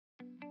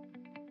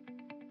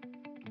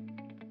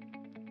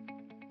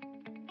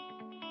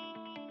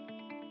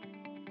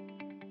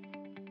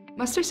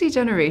Mustard Seed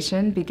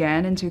Generation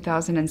began in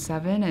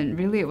 2007, and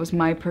really it was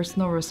my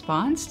personal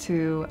response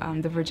to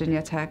the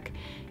Virginia Tech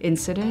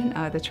incident,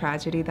 the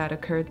tragedy that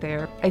occurred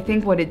there. I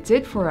think what it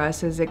did for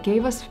us is it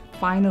gave us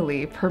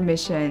finally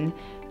permission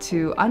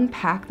to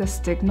unpack the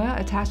stigma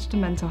attached to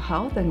mental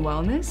health and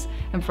wellness,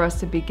 and for us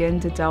to begin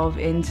to delve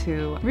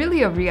into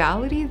really a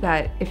reality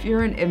that if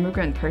you're an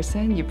immigrant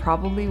person, you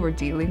probably were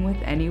dealing with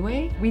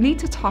anyway. We need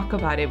to talk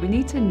about it, we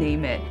need to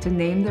name it, to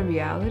name the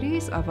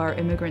realities of our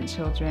immigrant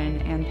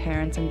children and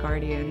parents and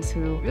guardians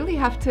who really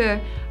have to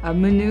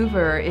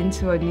maneuver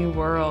into a new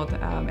world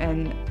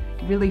and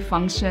really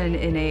function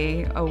in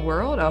a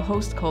world, a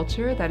host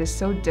culture that is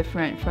so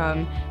different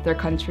from their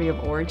country of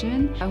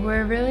origin.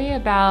 We're really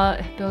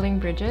about building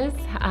bridges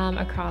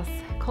across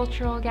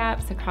cultural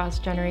gaps, across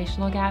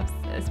generational gaps,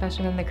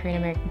 especially in the Korean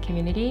American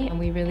community. And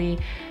we really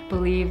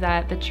believe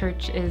that the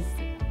church is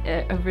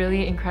a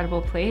really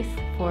incredible place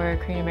for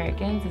Korean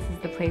Americans. This is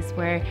the place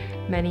where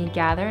many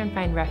gather and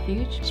find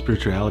refuge.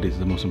 Spirituality is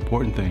the most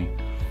important thing,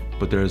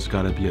 but there's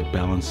got to be a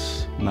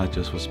balance, not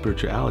just with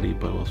spirituality,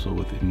 but also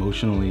with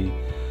emotionally,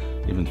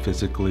 even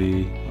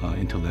physically,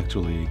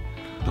 intellectually,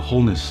 the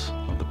wholeness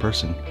of the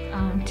person.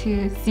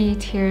 To see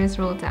tears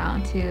roll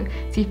down, to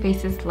see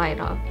faces light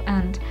up,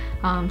 and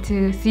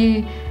to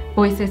see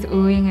voices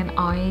oohing and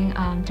awing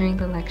during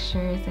the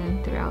lectures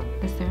and throughout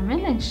the sermon,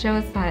 it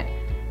shows that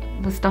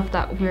the stuff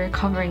that we're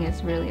covering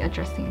is really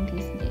addressing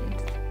these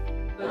needs.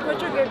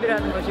 컬처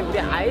갭이라는 것이 우리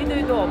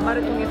아이들도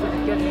엄마를 통해서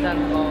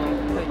느껴진다는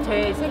거,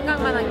 제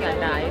생각만 한 게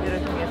아니라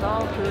아이들을 통해서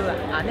그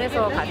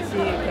안에서 같이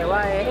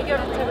대화의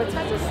해결책을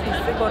찾을 수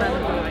있을 거라는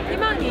그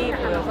희망이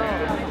보여서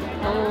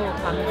너무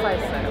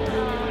감사했어요.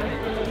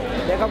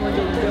 내가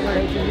먼저 인정을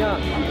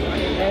해주면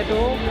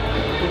애도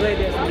그거에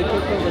대해서 느낄 것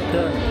같은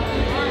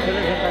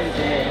그런 생각이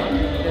드네요.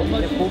 그래서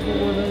이제 그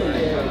부분은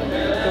이제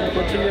좀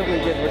고치려고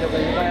이제 노력을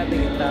해봐야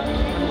되겠다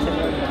하는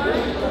생각입니다.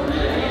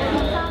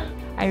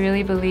 I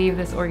really believe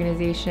this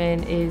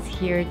organization is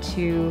here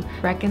to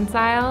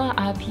reconcile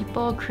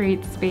people,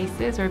 create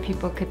spaces where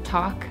people could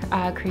talk,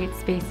 create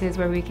spaces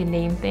where we can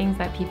name things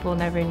that people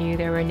never knew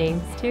there were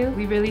names to.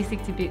 We really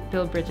seek to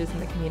build bridges in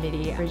the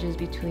community, bridges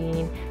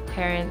between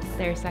parents,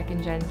 their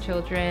second-gen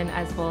children,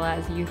 as well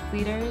as youth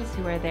leaders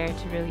who are there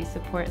to really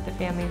support the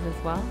families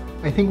as well.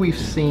 I think we've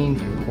seen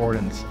the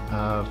importance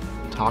of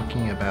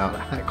talking about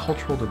that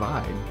cultural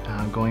divide,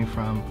 going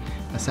from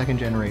a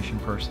second-generation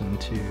person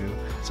to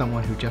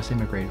someone who just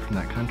immigrated from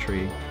that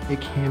country.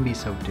 It can be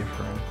so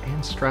different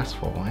and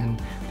stressful,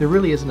 and there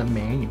really isn't a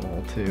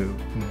manual to,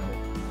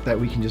 that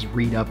we can just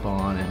read up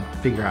on and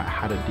figure out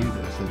how to do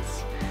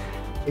this.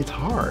 It's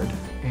hard,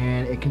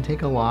 and it can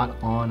take a lot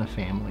on a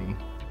family.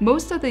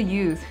 Most of the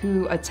youth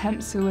who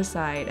attempt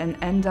suicide and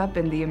end up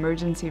in the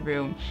emergency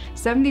room,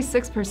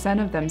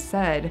 76% of them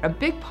said a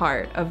big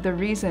part of the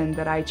reason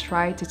that I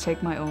tried to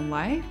take my own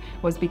life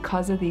was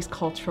because of these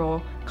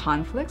cultural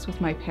conflicts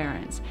with my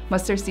parents.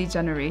 Mustard Seed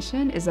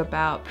Generation is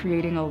about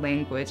creating a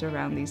language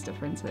around these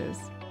differences.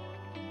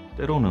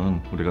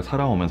 때로는 우리가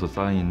살아오면서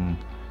쌓인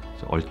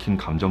얽힌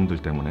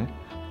감정들 때문에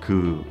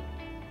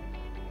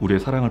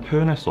우리의 사랑을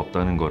표현할 수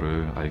없다는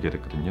것을 알게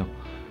됐거든요.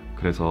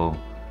 그래서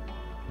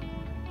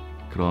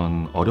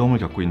그런 어려움을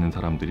겪고 있는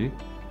사람들이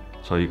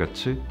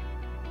저희같이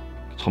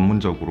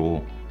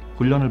전문적으로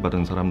훈련을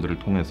받은 사람들을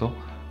통해서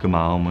그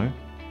마음을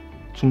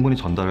충분히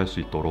전달할 수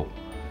있도록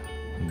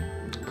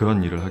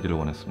그런 일을 하기를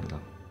원했습니다.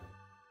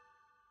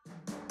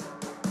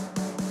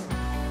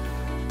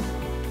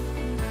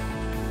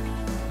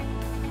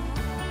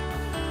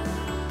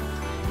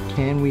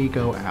 Can we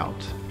go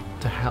out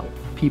to help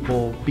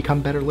people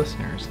become better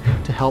listeners,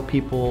 to help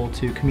people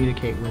to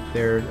communicate with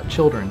their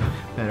children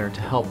better, to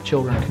help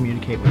children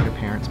communicate with their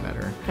parents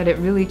better? That it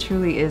really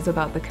truly is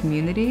about the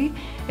community.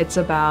 It's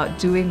about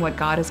doing what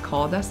God has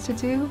called us to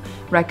do,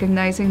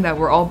 recognizing that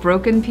we're all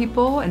broken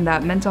people and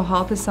that mental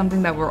health is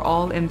something that we're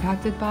all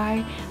impacted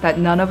by, that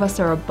none of us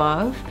are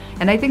above.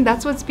 And I think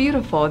that's what's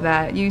beautiful,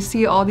 that you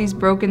see all these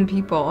broken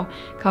people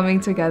coming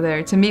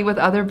together to meet with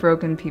other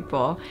broken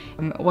people.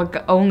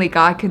 What only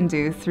God can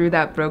do through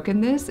that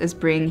brokenness is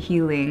bring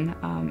healing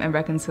and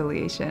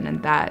reconciliation,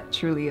 and that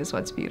truly is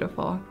what's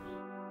beautiful.